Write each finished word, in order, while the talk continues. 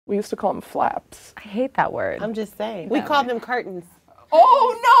We used to call them flaps. I hate that word. I'm just saying. We called them curtains.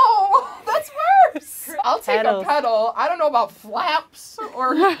 Oh no, that's worse. I'll take Petals. a petal. I don't know about flaps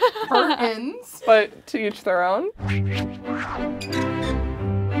or curtains, but to each their own.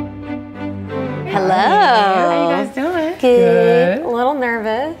 Hello. How you guys doing? Good. A little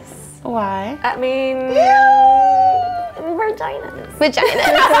nervous. Why? I mean,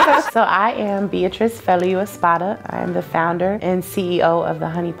 vaginas. So I am Beatrice Feliu Espada. I am the founder and CEO of the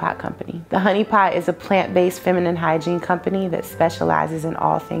Honey Pot Company. The Honey Pot is a plant-based feminine hygiene company that specializes in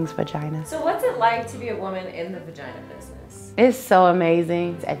all things vagina. So what's it like to be a woman in the vagina business? It's so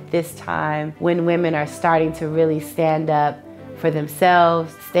amazing at this time when women are starting to really stand up for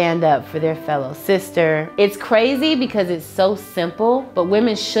themselves, stand up for their fellow sister. It's crazy because it's so simple, but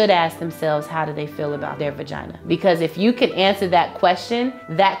women should ask themselves, how do they feel about their vagina? Because if you could answer that question,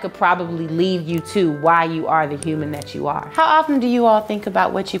 that could probably lead you to why you are the human that you are. How often do you all think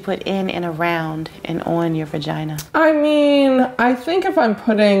about what you put in and around and on your vagina? I mean, I think if I'm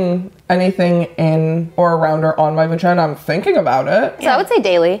putting anything in or around or on my vagina, I'm thinking about it. So I would say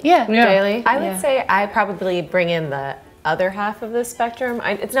daily. Yeah. Daily? I would say I probably bring in the other half of the spectrum.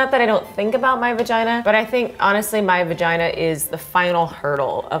 It's not that I don't think about my vagina, but I think honestly my vagina is the final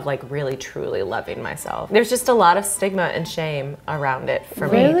hurdle of like really truly loving myself. There's just a lot of stigma and shame around it for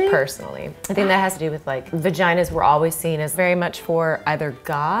me personally. I think that has to do with like vaginas were always seen as very much for either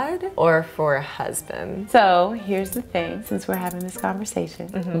God or for a husband. So here's the thing, since we're having this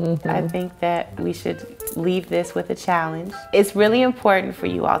conversation, I think that we should leave this with a challenge. It's really important for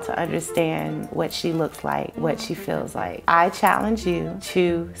you all to understand what she looks like, what she feels like. I challenge you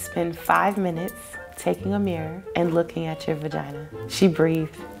to spend 5 minutes taking a mirror and looking at your vagina. She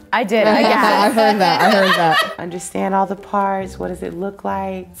breathed. I did, I guess. I heard that. Understand all the parts, what does it look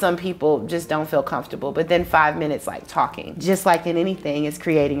like? Some people just don't feel comfortable, but then 5 minutes like talking, just like in anything, is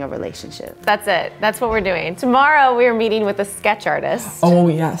creating a relationship. That's it, that's what we're doing. Tomorrow we are meeting with a sketch artist. Oh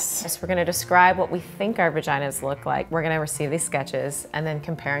yes. We're gonna describe what we think our vaginas look like. We're gonna receive these sketches and then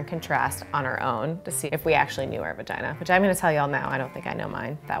compare and contrast on our own to see if we actually knew our vagina, which I'm gonna tell y'all now, I don't think I know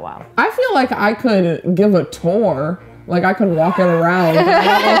mine that well. I feel like I could give a tour. Like I could walk it around. I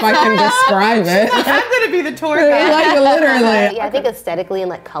don't know if I can describe it. I'm gonna be the tour guide. Like literally. Yeah, I think aesthetically and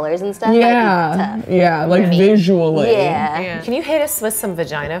like colors and stuff. Yeah, Like, yeah, like visually. yeah. Can you hit us with some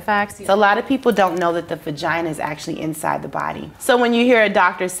vagina facts? So a lot of people don't know that the vagina is actually inside the body. So when you hear a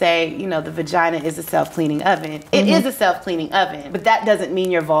doctor say, you know, the vagina is a self-cleaning oven, it is a self-cleaning oven, but that doesn't mean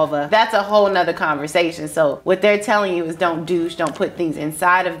your vulva. That's a whole nother conversation. So what they're telling you is don't douche, don't put things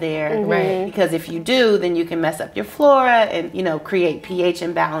inside of there. Right. Because if you do, then you can mess up your flora and, you know, create pH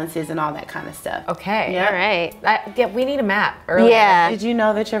imbalances and all that kind of stuff. Okay. Yeah. All right. Yeah, we need a map earlier. Yeah. Did you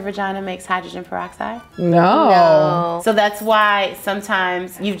know that your vagina makes hydrogen peroxide? No. So that's why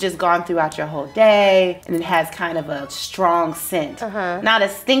sometimes you've just gone throughout your whole day and it has kind of a strong scent. Not a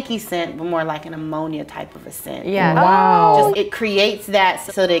stinky scent, but more like an ammonia type of a scent. Yeah. Wow. Just, it creates that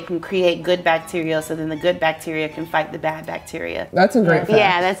so that it can create good bacteria, so then the good bacteria can fight the bad bacteria. That's a great fact.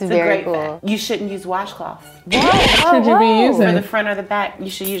 Yeah, that's It's a very great cool. fact. You shouldn't use washcloths. Should you be using? For the front or the back, you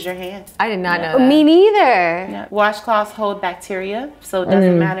should use your hands. I did not know that. Me neither. Yeah. Washcloths hold bacteria, so it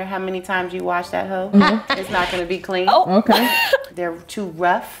doesn't matter how many times you wash that hoe. It's not going to be clean. Okay. They're too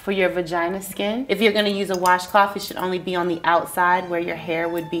rough for your vagina skin. If you're going to use a washcloth, it should only be on the outside where your hair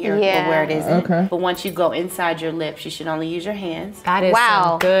would be or where it isn't. Okay. But once you go inside your lips, you should only use your hands. That is Wow.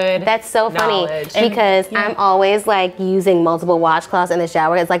 some good That's so funny knowledge. because I'm always like using multiple washcloths in the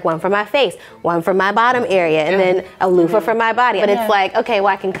shower. It's like one for my face, one for my bottom area, and then a loofah for my body. But it's like, okay, well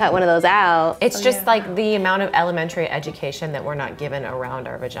I can cut one of those out. It's just like the amount of elementary education that we're not given around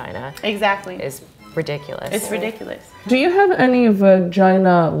our vagina Exactly. is ridiculous. It's ridiculous. Do you have any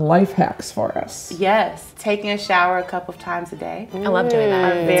vagina life hacks for us? Yes. Taking a shower a couple of times a day. I love doing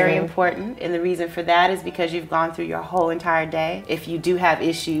that. Are very important, and the reason for that is because you've gone through your whole entire day. If you do have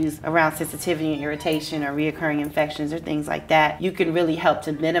issues around sensitivity and irritation or reoccurring infections or things like that, you can really help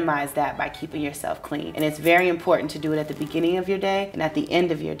to minimize that by keeping yourself clean. And it's very important to do it at the beginning of your day and at the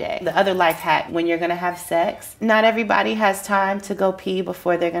end of your day. The other life hack, when you're gonna have sex, not everybody has time to go pee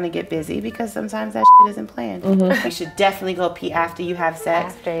before they're gonna get busy because sometimes that shit isn't planned. You should definitely go pee after you have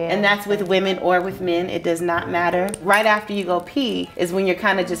sex. After, yeah. And that's with women or with men. It does not matter. Right after you go pee is when you're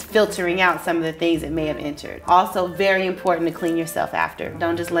kind of just filtering out some of the things that may have entered. Also very important to clean yourself after.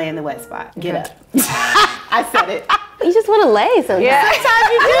 Don't just lay in the wet spot. Get up. I said it. You just want to lay sometimes. Sometimes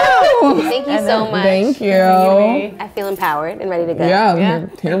you do. Thank you so much. Thank you. I feel empowered and ready to go. Yeah.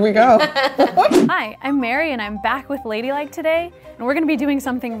 Here we go. Hi, I'm Mary and I'm back with Ladylike today, and we're gonna be doing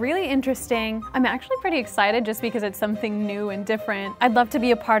something really interesting. I'm actually pretty excited just because it's something new and different. I'd love to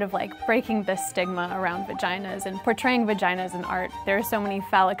be a part of like breaking the stigma around vaginas and portraying vaginas in art. There are so many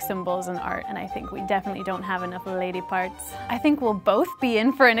phallic symbols in art, and I think we definitely don't have enough lady parts. I think we'll both be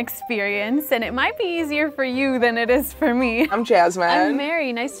in for an experience, and it might be easier for you than it is for me. I'm Jasmine. I'm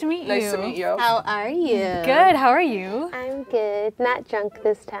Mary, nice to meet you. Nice to meet you. How are you? Good, how are you? I'm good, not drunk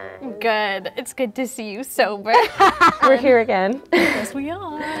this time. Good, it's good to see you sober. We're here again. Yes, we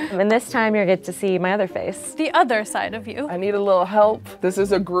are. And this time you'll get to see my other face. The other side of you. I need a little help. This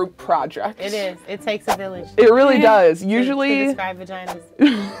is a group project. It is. It takes a village. It really does. To Usually, describe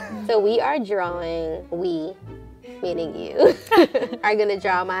vaginas. So we are drawing, meaning you, are gonna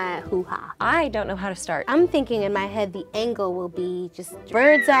draw my hoo-ha. I don't know how to start. I'm thinking in my head the angle will be just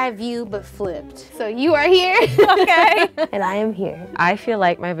bird's eye view but flipped. So you are here. Okay. And I am here. I feel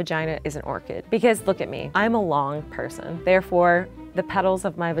like my vagina is an orchid because look at me. I'm a long person. Therefore, the petals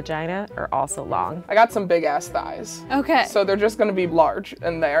of my vagina are also long. I got some big ass thighs. Okay. So they're just gonna be large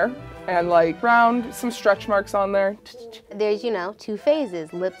in there. And like round, some stretch marks on there. There's, you know, two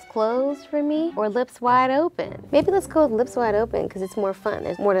phases. Lips closed for me or lips wide open. Maybe let's go with lips wide open because it's more fun.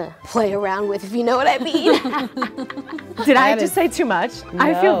 There's more to play around with, if you know what I mean. Did I just say too much?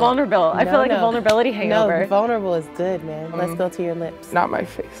 I feel vulnerable. I feel like a vulnerability hangover. No, vulnerable is good, man. Let's go to your lips. Not my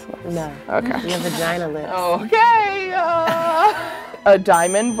face lips. No. Okay. Your vagina lips. Okay. A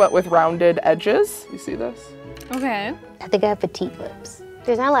diamond, but with rounded edges. You see this? Okay. I think I have petite lips.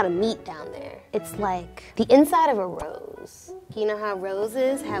 There's not a lot of meat down there. It's like the inside of a rose. You know how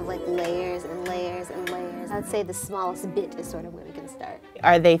roses have like layers and layers and layers? I'd say the smallest bit is sort of where we can start.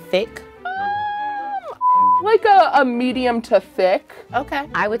 Are they thick? Like a medium to thick. Okay.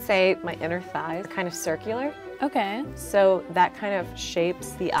 I would say my inner thigh is kind of circular. Okay. So that kind of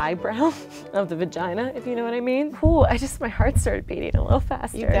shapes the eyebrow of the vagina, if you know what I mean. Ooh, my heart started beating a little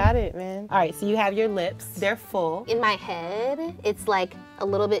faster. You got it, man. All right, so you have your lips. They're full. In my head, it's like a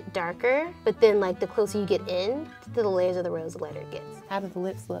little bit darker, but then like the closer you get in to the layers of the rose, the lighter it gets. How do the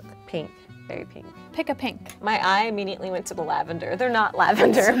lips look? Pink, very pink. Pick a pink. My eye immediately went to the lavender. They're not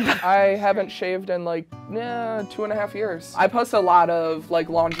lavender. I haven't shaved in like 2.5 years. I post a lot of like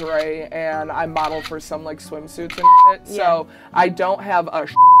lingerie and I model for some like swimsuits and shit. So I don't have a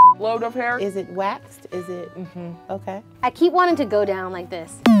load of hair. Is it waxed? Is it? Okay. I keep wanting to go down like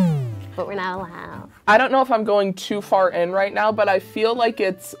this, but we're not allowed. I don't know if I'm going too far in right now, but I feel like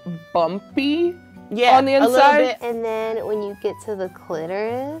it's bumpy on the a little inside. bit. And then when you get to the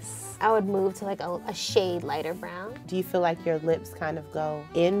clitoris, I would move to like a shade lighter brown. Do you feel like your lips kind of go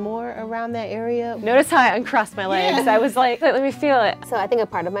in more around that area? Notice how I uncrossed my legs. I was like, let me feel it. So I think a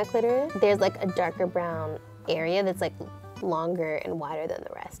part of my clitoris, there's like a darker brown area that's like longer and wider than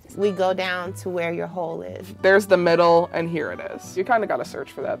the rest. We go down to where your hole is. There's the middle, and here it is. You kind of got to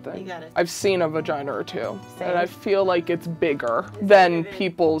search for that thing. You got it. I've seen a vagina or two, Same. and I feel like it's bigger than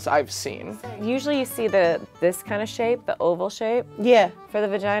people's I've seen. Usually you see this kind of shape, the oval shape Yeah. for the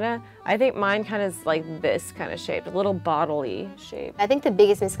vagina. I think mine kind of is like this kind of shape, a little bottle-y shape. I think the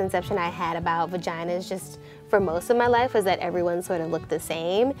biggest misconception I had about vaginas just for most of my life was that everyone sort of looked the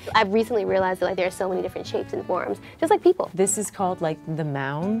same. I've recently realized that like there are so many different shapes and forms, just like people. This is called like the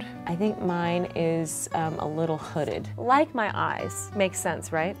mound. I think mine is a little hooded. Like my eyes. Makes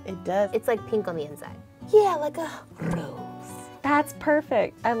sense, right? It does. It's like pink on the inside. Yeah, like a rose. That's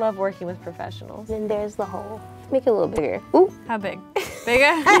perfect. I love working with professionals. Then there's the hole. Make it a little bigger. Ooh. How big?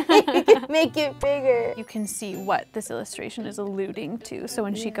 Bigger? Make it bigger. You can see what this illustration is alluding to. So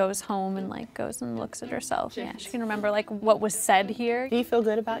when she goes home and like goes and looks at herself, yeah, she can remember like what was said here. Do you feel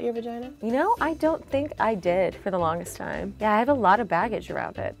good about your vagina? You know, I don't think I did for the longest time. Yeah, I have a lot of baggage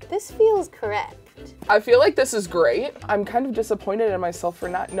around it. This feels correct. I feel like this is great. I'm kind of disappointed in myself for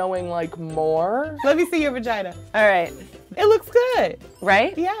not knowing like more. Let me see your vagina. All right. It looks good.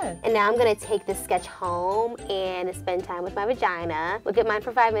 Right? Yeah. And now I'm gonna take this sketch home and spend time with my vagina, look at mine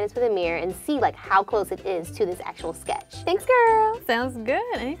for 5 minutes with a mirror and see like how close it is to this actual sketch. Thanks, girl. Sounds good,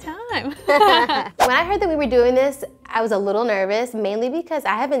 anytime. When I heard that we were doing this, I was a little nervous, mainly because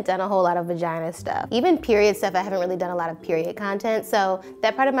I haven't done a whole lot of vagina stuff. Even period stuff, I haven't really done a lot of period content, so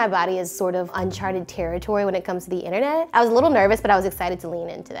that part of my body is sort of uncharted territory when it comes to the internet. I was a little nervous, but I was excited to lean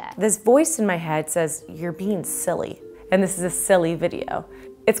into that. This voice in my head says, you're being silly. And this is a silly video.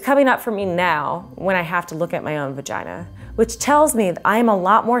 It's coming up for me now when I have to look at my own vagina, which tells me that I'm a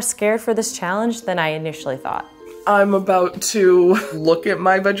lot more scared for this challenge than I initially thought. I'm about to look at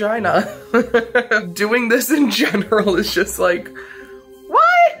my vagina. Doing this in general is just like,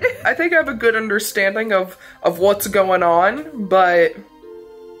 what? I think I have a good understanding of what's going on, but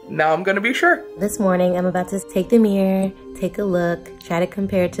now I'm gonna be sure. This morning, I'm about to take the mirror, take a look, try to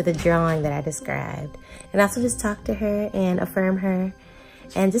compare it to the drawing that I described, and also just talk to her and affirm her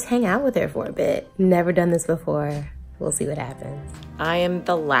and just hang out with her for a bit. Never done this before. We'll see what happens. I am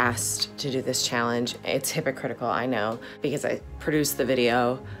the last to do this challenge. It's hypocritical, I know, because I produced the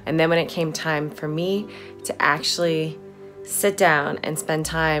video. And then when it came time for me to actually sit down and spend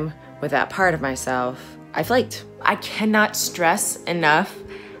time with that part of myself, I flaked. I cannot stress enough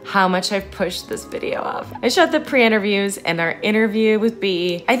how much I've pushed this video off. I shot the pre-interviews and our interview with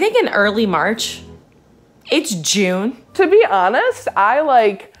B, I think in early March. It's June. To be honest,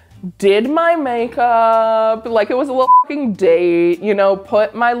 I did my makeup like it was a little fucking date, you know,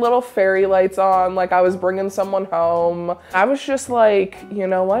 put my little fairy lights on like I was bringing someone home. I was just like, you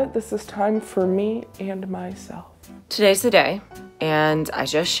know what? This is time for me and myself. Today's the day and I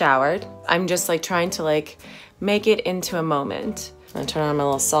just showered. I'm just trying to make it into a moment. I'm gonna turn on my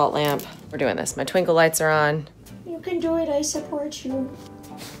little salt lamp. We're doing this. My twinkle lights are on. You can do it, I support you.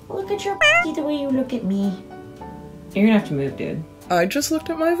 Look at your the way you look at me. You're gonna have to move, dude. I just looked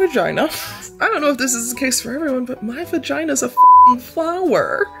at my vagina. I don't know if this is the case for everyone, but my vagina's a f***ing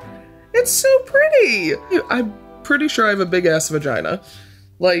flower. It's so pretty. I'm pretty sure I have a big ass vagina.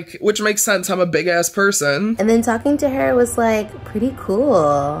 Which makes sense, I'm a big ass person. And then talking to her was pretty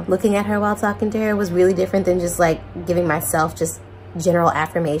cool. Looking at her while talking to her was really different than just giving myself just general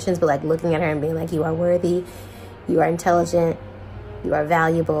affirmations, but looking at her and being you are worthy, you are intelligent, you are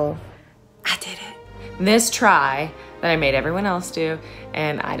valuable. I did it. This try that I made everyone else do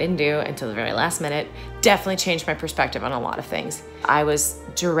and I didn't do until the very last minute definitely changed my perspective on a lot of things. I was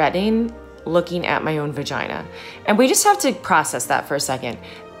dreading looking at my own vagina. And we just have to process that for a second.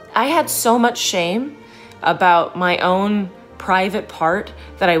 I had so much shame about my own private part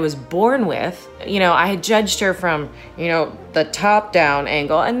that I was born with. You know, I had judged her from, the top down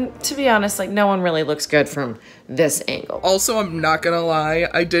angle. And to be honest, no one really looks good from this angle. Also, I'm not gonna lie,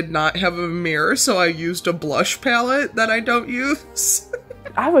 I did not have a mirror, so I used a blush palette that I don't use.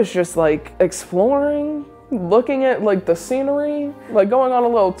 I was just exploring, looking at the scenery, going on a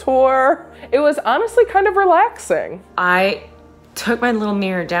little tour. It was honestly kind of relaxing. I took my little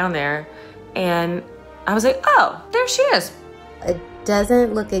mirror down there and I was like, oh, there she is. It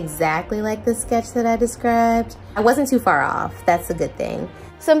doesn't look exactly like the sketch that I described. I wasn't too far off, that's a good thing.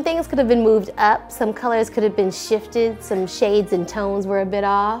 Some things could have been moved up, some colors could have been shifted, some shades and tones were a bit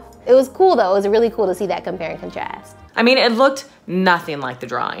off. It was cool though, it was really cool to see that compare and contrast. I mean, it looked nothing like the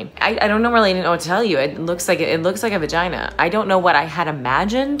drawing. I don't really know what to tell you. It looks like a vagina. I don't know what I had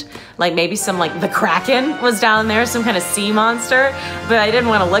imagined. Maybe some the Kraken was down there, some kind of sea monster, but I didn't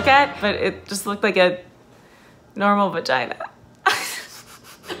want to look at, but it just looked like a normal vagina.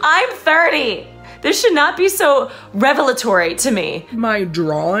 I'm 30. This should not be so revelatory to me. My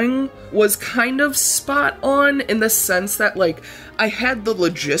drawing was kind of spot on in the sense that I had the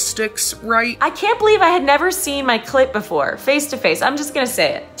logistics right. I can't believe I had never seen my clit before, face to face. I'm just gonna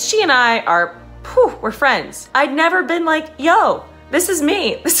say it. She and I are, we're friends. I'd never been yo, this is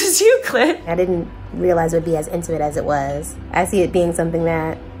me, this is you, clit. I didn't realize it would be as intimate as it was. I see it being something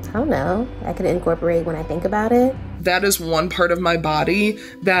that, I don't know, I could incorporate when I think about it. That is one part of my body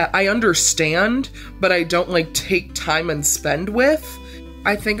that I understand, but I don't take time and spend with.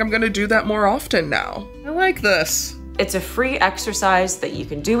 I think I'm gonna do that more often now. I like this. It's a free exercise that you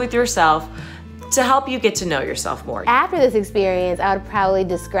can do with yourself to help you get to know yourself more. After this experience, I would probably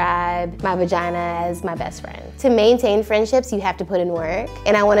describe my vagina as my best friend. To maintain friendships, you have to put in work,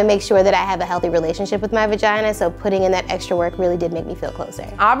 and I want to make sure that I have a healthy relationship with my vagina, so putting in that extra work really did make me feel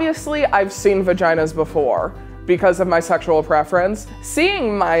closer. Obviously, I've seen vaginas before because of my sexual preference.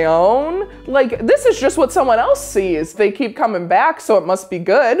 Seeing my own, this is just what someone else sees. They keep coming back, so it must be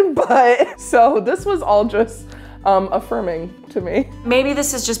good, but so this was all just affirming to me. Maybe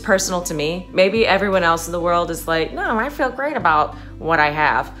this is just personal to me. Maybe everyone else in the world is no, I feel great about what I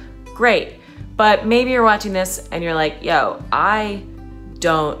have. Great. But maybe you're watching this and you're yo, I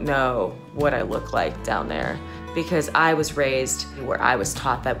don't know what I look like down there because I was raised where I was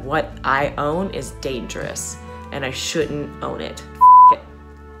taught that what I own is dangerous and I shouldn't own it. F it.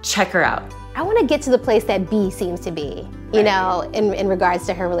 Check her out. I want to get to the place that B seems to be, you know, in regards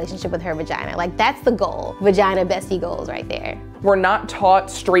to her relationship with her vagina. That's the goal. Vagina bestie goals right there. We're not taught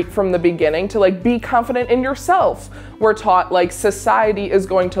straight from the beginning to be confident in yourself. We're taught society is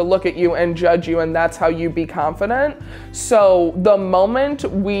going to look at you and judge you and that's how you be confident. So the moment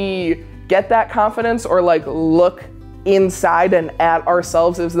we get that confidence or look inside and at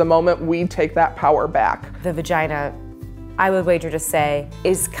ourselves is the moment we take that power back. The vagina, I would wager to say,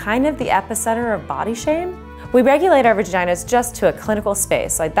 is kind of the epicenter of body shame. We regulate our vaginas just to a clinical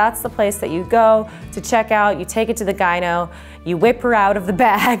space. Like that's the place that you go to check out, you take it to the gyno, you whip her out of the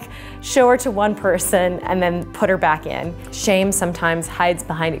bag, show her to one person, and then put her back in. Shame sometimes hides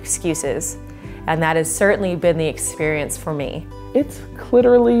behind excuses, and that has certainly been the experience for me. It's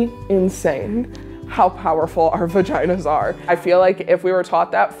literally insane how powerful our vaginas are. I feel like if we were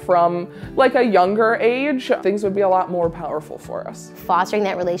taught that from like a younger age, things would be a lot more powerful for us. Fostering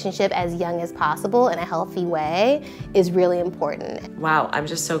that relationship as young as possible in a healthy way is really important. Wow, I'm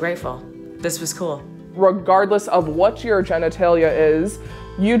just so grateful. This was cool. Regardless of what your genitalia is,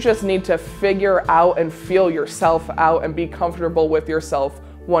 you just need to figure out and feel yourself out and be comfortable with yourself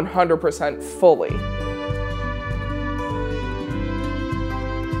 100% fully.